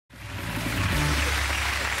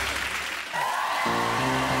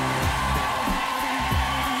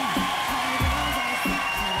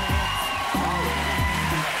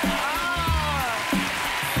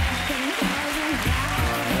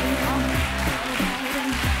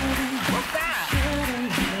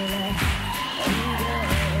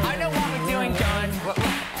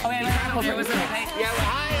cover. Was it okay? Yeah, well,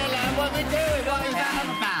 hi, Ella. What are we doing? What is that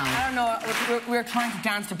about? I don't know. We were trying to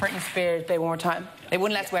dance to Britney Spears Day One More Time. They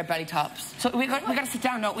wouldn't let us wear belly tops. So we got to sit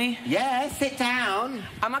down, don't we? Yeah, sit down.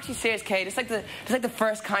 I'm actually serious, Kate. It's like the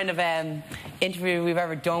first kind of interview we've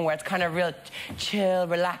ever done where it's kind of real chill,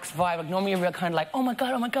 relaxed vibe. Like normally you're real kind of like, oh my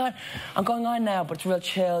god, I'm going on now, but it's real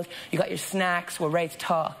chilled. You got your snacks. We're ready to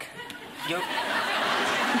talk.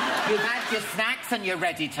 You've had your snacks and you're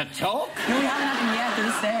ready to talk? No, we haven't had them yet. They're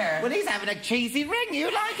just there. Well, he's having a cheesy ring. You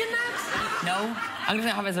liking that? No, I'm just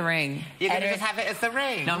gonna have it as a ring. You're going to just have it as the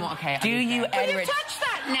ring? No, I'm okay. Will you touch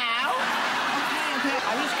that now? Okay.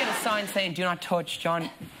 I just get a sign saying, do not touch John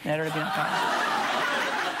Jedward.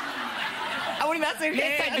 I wouldn't mess with you.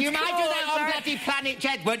 Listen, you might do that on bloody Planet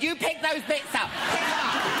Jedward. You pick those bits up. Pick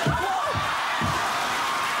them up.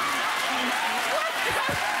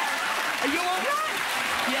 Are you all right?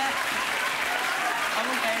 Yeah. I'm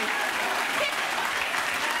okay.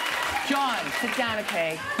 John, sit down,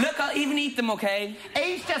 okay? Look, I'll even eat them, okay?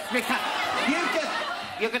 He's just because...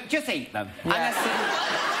 You just eat them. Yeah. I'm gonna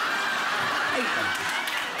Eat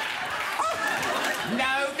them.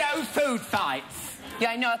 No food fights.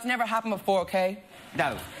 Yeah, I know. It's never happened before, okay?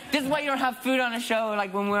 No. This is why you don't have food on a show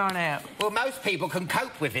like when we're on air. Well, most people can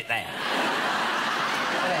cope with it there.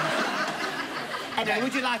 Anyway,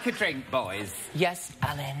 would you like a drink, boys? Yes,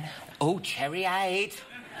 Alan. Oh, cherryade.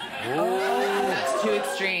 Oh, that's too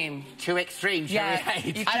extreme. Too extreme,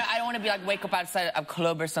 cherryade. Yeah, I don't want to be like wake up outside a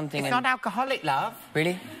club or something. It's not alcoholic, love.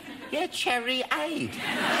 Really? Yeah, cherryade.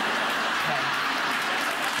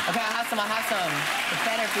 Okay, I'll have some. It's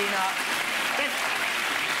better for you not.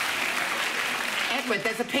 Edward,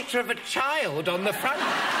 there's a picture of a child on the front.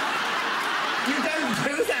 You don't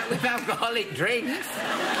do that with alcoholic drinks. It's a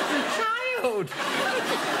child.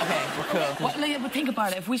 Okay, we're cool. But think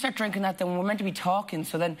about it. If we start drinking that, then we're meant to be talking.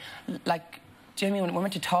 So then, like, do you know what I mean? We're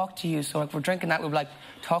meant to talk to you. So, like, we're drinking that, we're, like,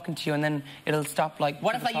 talking to you, and then it'll stop, like...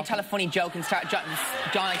 What if, like, you tell a funny joke and start... John,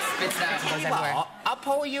 like, spits it out and goes everywhere. What? I'll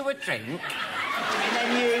pour you a drink, and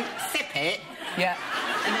then you sip it. Yeah.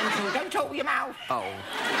 And then don't talk with your mouth full. Okay.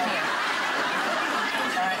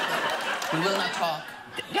 All right. We will not talk.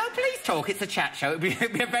 No, please talk. It's a chat show. It'll be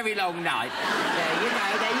a very long night. There you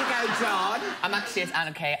go, John. I'm actually serious, Anne,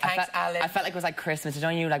 okay? Thanks, Alan. I felt like it was like Christmas.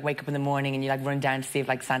 Don't you, like, wake up in the morning and you, like, run down to see if,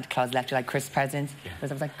 like, Santa Claus left you, like, Christmas presents? Yeah.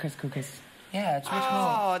 It was like Christmas. Yeah, it's really cool.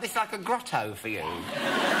 Oh, this is like a grotto for you.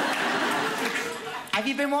 Have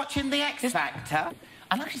you been watching The X Factor?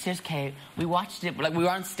 I'm actually serious, Kate. We watched it, like, we were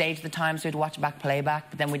on stage at the time, so we had to watch it back playback,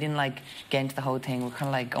 but then we didn't, like, get into the whole thing. We're kind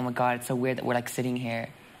of like, oh, my God, it's so weird that we're, like, sitting here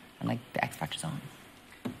and, like, The X Factor's on.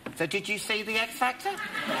 So did you see The X Factor? Yeah,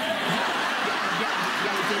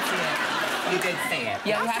 we did see it. You did see it?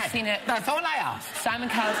 Yeah, we have seen it. That's all I asked. Simon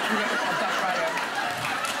Cowell's Ghost Rider.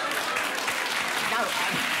 No,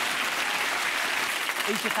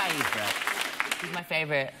 who's your favourite? He's my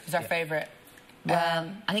favourite. He's our favourite.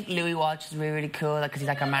 I think Louis Walsh is really, really cool, like, because he's,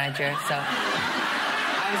 like, our manager, so...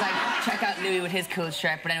 I was like, check out Louis with his cool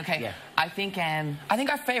shirt, but then, okay, yeah. I think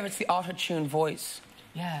our favourite's the auto-tune voice.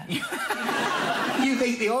 Yeah. You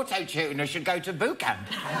think the auto-tuner should go to boot camp?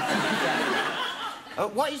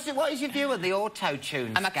 What is your view of the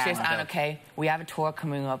auto-tune I'm actually serious, Anne, okay? We have a tour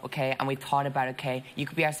coming up, okay? And we thought about it, okay? You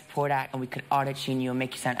could be our support act and we could auto-tune you and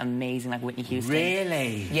make you sound amazing like Whitney Houston.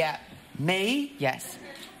 Really? Yeah. Me? Yes.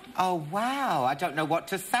 Oh, wow. I don't know what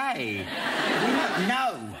to say.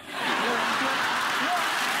 No.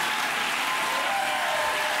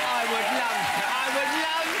 I would love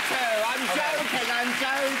to. I'm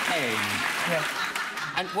joking. Yeah.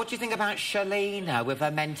 And what do you think about Shalina with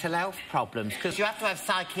her mental health problems? Because you have to have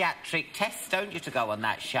psychiatric tests, don't you, to go on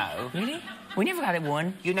that show? Really? We never had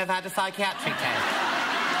one. You never had a psychiatric test?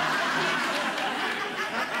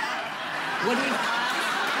 What do you...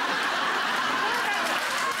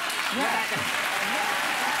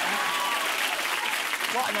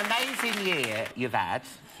 What an amazing year you've had.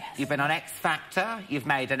 Yes. You've been on X Factor, you've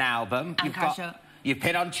made an album. You've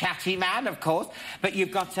been on Chatty Man, of course, but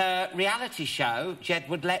you've got a reality show,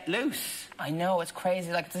 Jedward Let Loose. I know, it's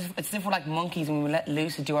crazy. Like, it's different, like monkeys, and we let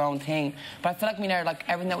loose and do our own thing. But I feel like, like,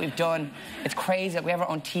 everything that we've done, it's crazy. Like, we have our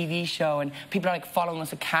own TV show, and people are, like, following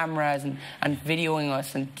us with cameras and videoing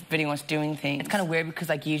us doing things. It's kind of weird because,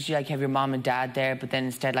 like, usually, like, you have your mom and dad there, but then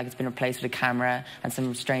instead, like, it's been replaced with a camera and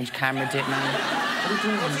some strange camera dip man. What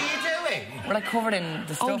are you doing? We're, like, covered in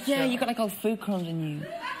the stuff. Oh, yeah, you got, like, all food crumbs in you.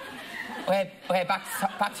 Okay,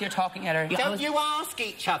 back to your talking, Heather. Don't you ask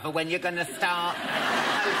each other when you're going to start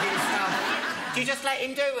poking stuff? Do you just let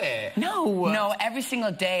him do it? No. No, every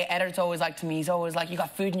single day, Edward's always like to me, he's always like, you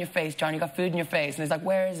got food in your face, John, you got food in your face. And he's like,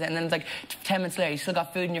 where is it? And then it's like 10 minutes later, you still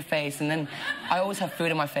got food in your face. And then I always have food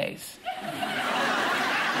in my face.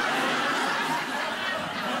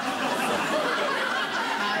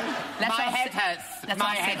 My head hurts.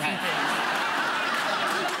 My head hurts.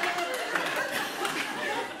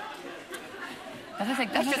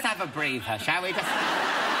 Let's just have a breather, shall we?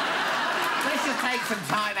 Let's just take some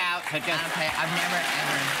time out to just... Okay, I've never,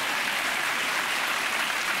 ever...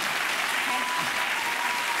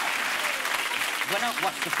 When I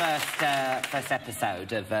watched the first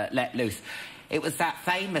episode of Let Loose, it was that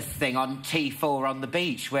famous thing on T4 on the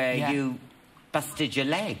beach where you busted your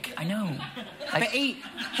leg. I know. But he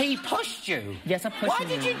pushed you. Yes, I pushed him. Why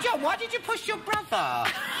did you jump? Why did you push your brother?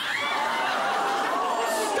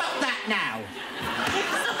 Stop that now.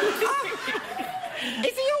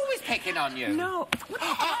 Is he always picking on you? No.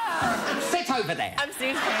 Sit over there. I'm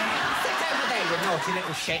seriously. Sit over there, you naughty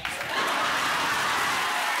little shit.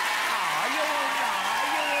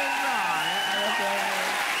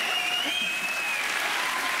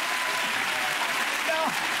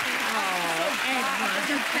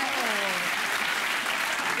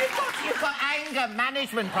 You've got anger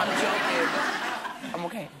management problems. I'm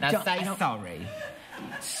okay. Now say sorry.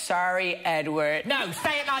 Sorry, Edward. No,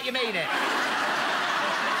 say it like you mean it.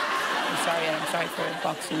 I'm sorry, Ed. I'm sorry for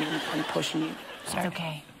boxing you and pushing you. Sorry. It's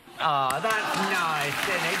okay. Oh, that's nice,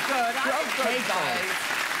 isn't it? Good. You're okay, guys.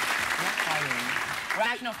 We're not fighting. We're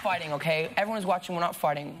actually not fighting, okay? Everyone's watching, we're not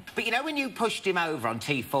fighting. But you know when you pushed him over on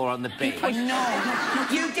T4 on the beach? I know.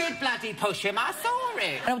 You did bloody push him. I saw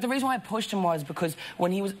it. No, the reason why I pushed him was because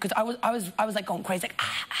when he was... Because I was like going crazy, like,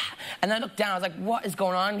 ah, ah. And then I looked down, I was like, what is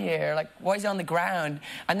going on here? Like, why is he on the ground?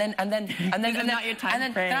 And then... Not your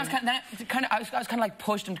time frame. I was kind of like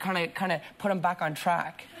pushed him to kind of put him back on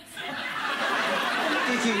track.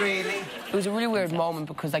 Did you really? It was a really weird moment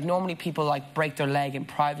because, like, normally people, like, break their leg in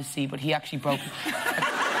privacy, but he actually broke... He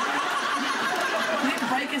didn't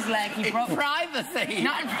break his leg, he broke... In privacy?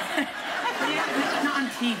 Not on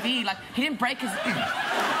TV, like, he didn't break his...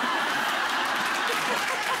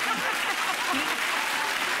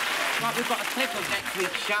 Right, we've got a clip of next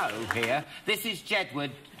week's show here. This is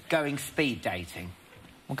Jedward going speed dating.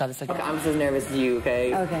 Oh, God, this is... Okay, I'm just as nervous as you,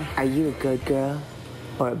 okay? Okay. Are you a good girl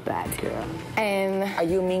or a bad girl? Are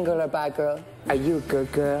you a mean girl or a bad girl? Are you a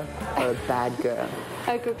good girl or a bad girl?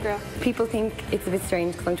 A good girl. People think it's a bit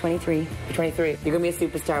strange because I'm 23. You're 23. You're gonna be a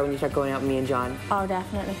superstar when you start going out with me and John. Oh,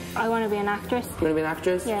 definitely. I want to be an actress. You wanna be an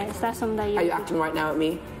actress? Yeah, is that something that you... Are you acting right now with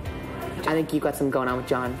me? I think you've got something going on with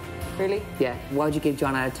John. Really? Yeah. What would you give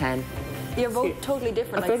John out of 10? You're both totally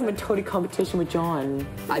different. I feel like I'm in total competition with John.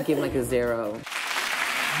 I'd give him like a 0.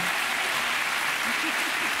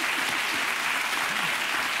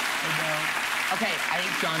 Okay, I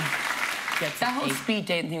think John gets that whole speed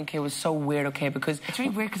dating thing. Okay, was so weird. Okay, because it's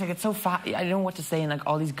really weird because like it's so fast. I don't know what to say, and like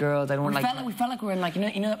all these girls, I don't want like. We felt like we were in like you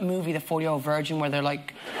know that movie, The 40-Year-Old Virgin, where they're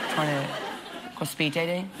like trying to go speed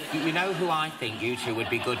dating. You know who I think you two would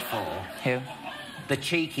be good for? Who? The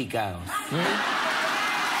cheeky girls. Really?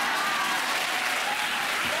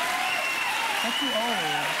 That's too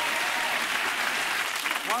old.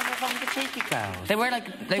 Why was wrong with the cheeky girls? They're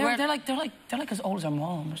like as old as our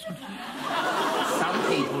mom or something. Some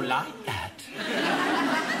people like that.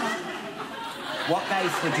 What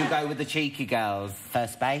base would you go with the cheeky girls?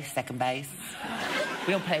 First base, second base?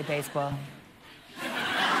 We don't play baseball.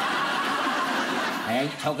 I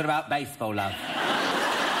ain't talking about baseball, love.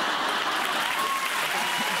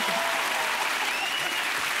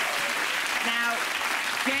 Now,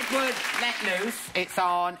 Jedward Let Loose, it's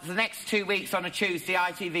on the next 2 weeks on a Tuesday,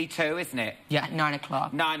 ITV2, isn't it? Yeah, 9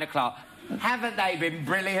 o'clock. 9 o'clock. Haven't they been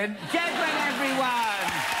brilliant? Jedward, everyone!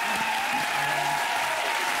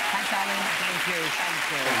 Thanks, Alan. Thank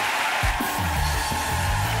you.